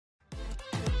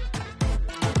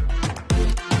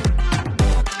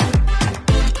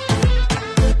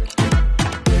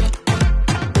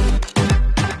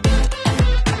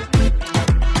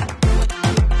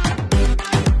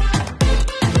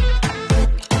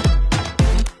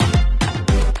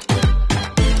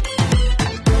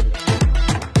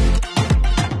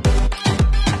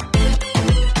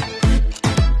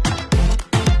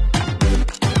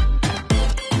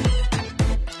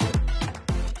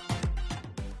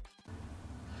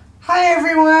Hi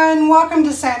everyone, welcome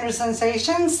to Sandra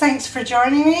Sensations. Thanks for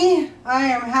joining me. I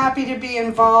am happy to be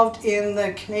involved in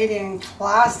the Canadian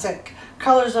Classic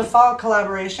Colors of Fall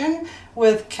collaboration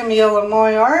with Camille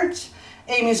Lemoy Art,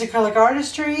 Amy's Acrylic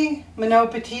Artistry, Minot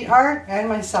Petite Art, and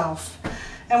myself.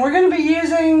 And we're going to be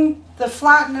using the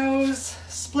flat nose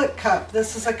split cup.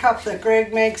 This is a cup that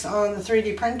Greg makes on the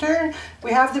 3D printer.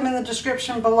 We have them in the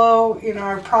description below in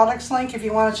our products link if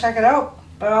you want to check it out.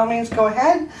 By all means, go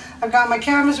ahead. I've got my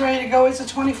canvas ready to go. It's a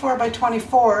 24 by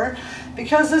 24.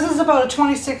 Because this is about a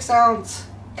 26 ounce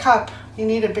cup, you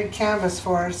need a big canvas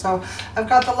for. So I've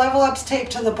got the level ups taped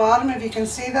to the bottom, if you can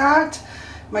see that.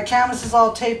 My canvas is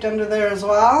all taped under there as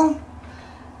well.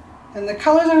 And the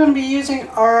colors I'm going to be using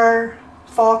are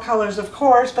fall colors, of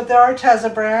course, but they're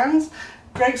Arteza brands.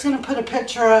 Greg's going to put a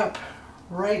picture up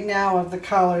right now of the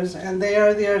colors, and they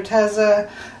are the Arteza,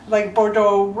 like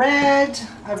Bordeaux red.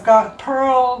 I've got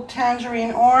pearl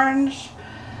tangerine orange.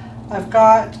 I've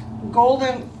got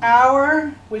golden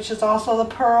hour, which is also the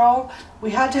pearl.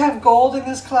 We had to have gold in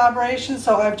this collaboration,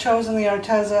 so I've chosen the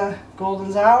Arteza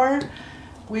golden's hour.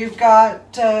 We've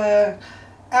got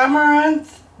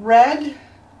amaranth red,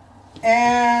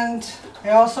 and I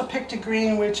also picked a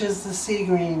green, which is the sea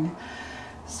green.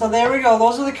 So there we go,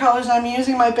 those are the colors I'm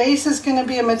using. My base is going to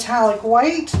be a metallic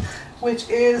white, which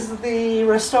is the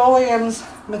Rust-Oleum's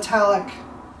metallic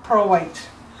pearl white.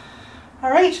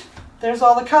 Alright, there's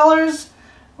all the colors.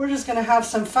 We're just going to have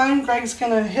some fun. Greg's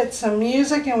going to hit some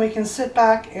music and we can sit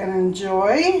back and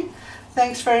enjoy.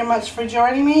 Thanks very much for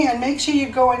joining me, and make sure you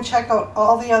go and check out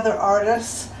all the other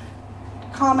artists.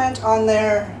 Comment on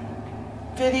their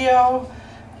video.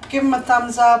 Give them a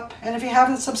thumbs up, and if you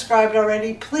haven't subscribed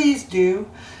already, please do.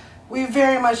 We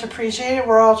very much appreciate it.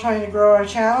 We're all trying to grow our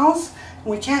channels, and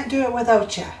we can't do it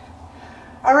without you.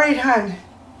 Alright, hun,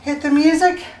 hit the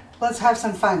music. Let's have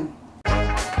some fun.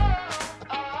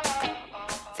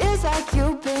 Feels like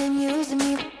you've been using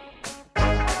me.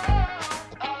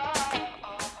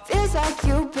 Feels like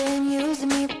you've been using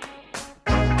me.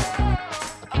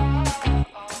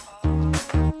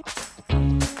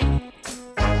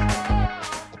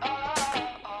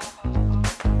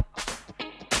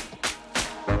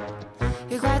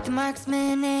 You're quite the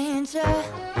marksman, ain't ya?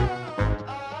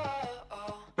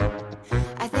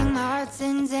 I think my heart's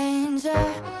in danger.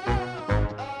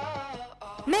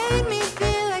 Made me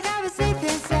feel like I was safe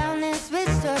and sound, and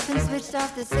switched up and switched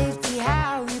off the safety.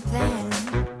 How you plan?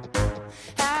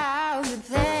 How you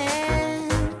plan?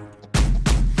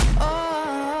 Oh,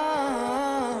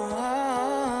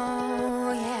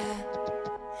 yeah.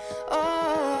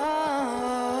 Oh,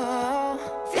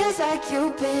 feels like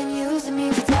you've been using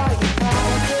me for target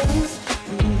practice.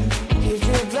 You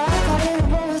drew a block, caught it a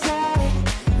bullseye.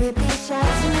 Repeat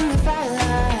shots and then we fire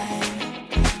line.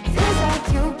 Feels like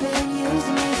you've been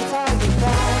using me for target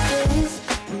practice.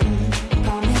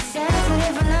 Call me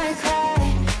sensitive when I cry,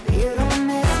 but you don't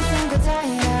miss a single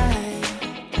time.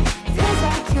 Feels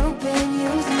like you've been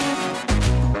using me.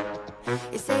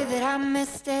 You say that I'm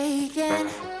mistaken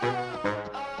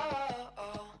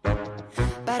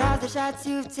about all the shots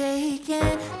you've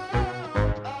taken.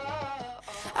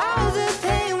 All the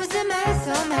pain was in my head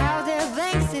somehow. There are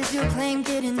blanks as you claim,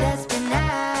 getting desperate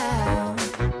now,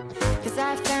 'cause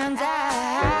I found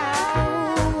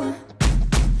out.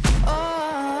 Oh,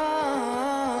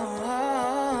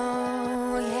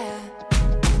 yeah.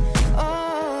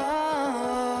 Oh,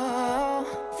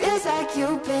 feels like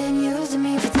you've been using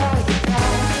me for target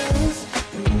practice.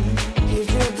 You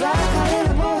drew a block, caught it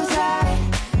a bullseye.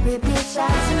 Repeat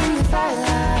shots and then you fire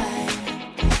line.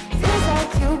 Feels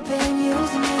like you've been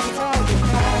using me for target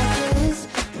practice.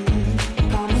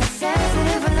 Call me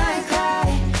sensitive when I cry,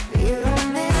 but you don't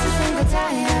miss a single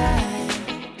time.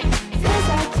 Feels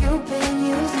like you've been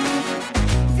using me.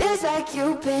 Feels like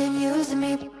you've been using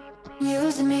me.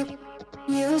 Using me.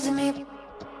 Using me.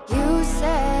 You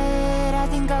said, I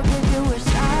think I'll give you a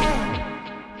shot.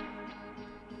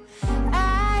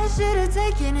 I should have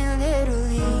taken it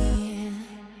literally.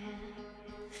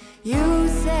 You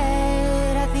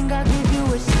said, I think I'll give you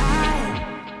a shot,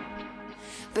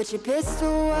 but your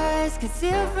pistol was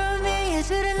concealed from me. I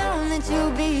should've known that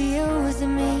you'd be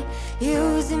using me,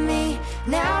 using me.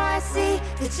 Now I see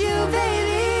that you,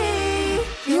 baby,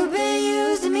 you've been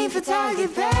using me for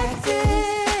target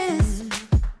practice.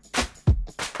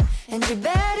 And you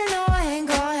better know I ain't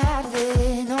gonna have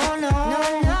it. No, no,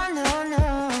 no, no, no,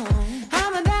 no.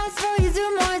 I'm about to throw you do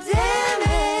more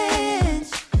damage.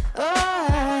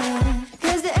 Oh,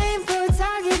 'cause it ain't for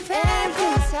target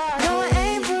practice. No, it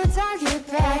ain't for target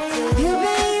practice. You've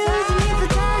been using me for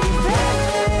target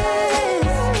practice.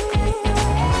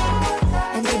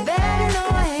 And you better know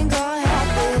I ain't gonna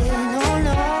have it. No,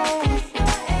 no.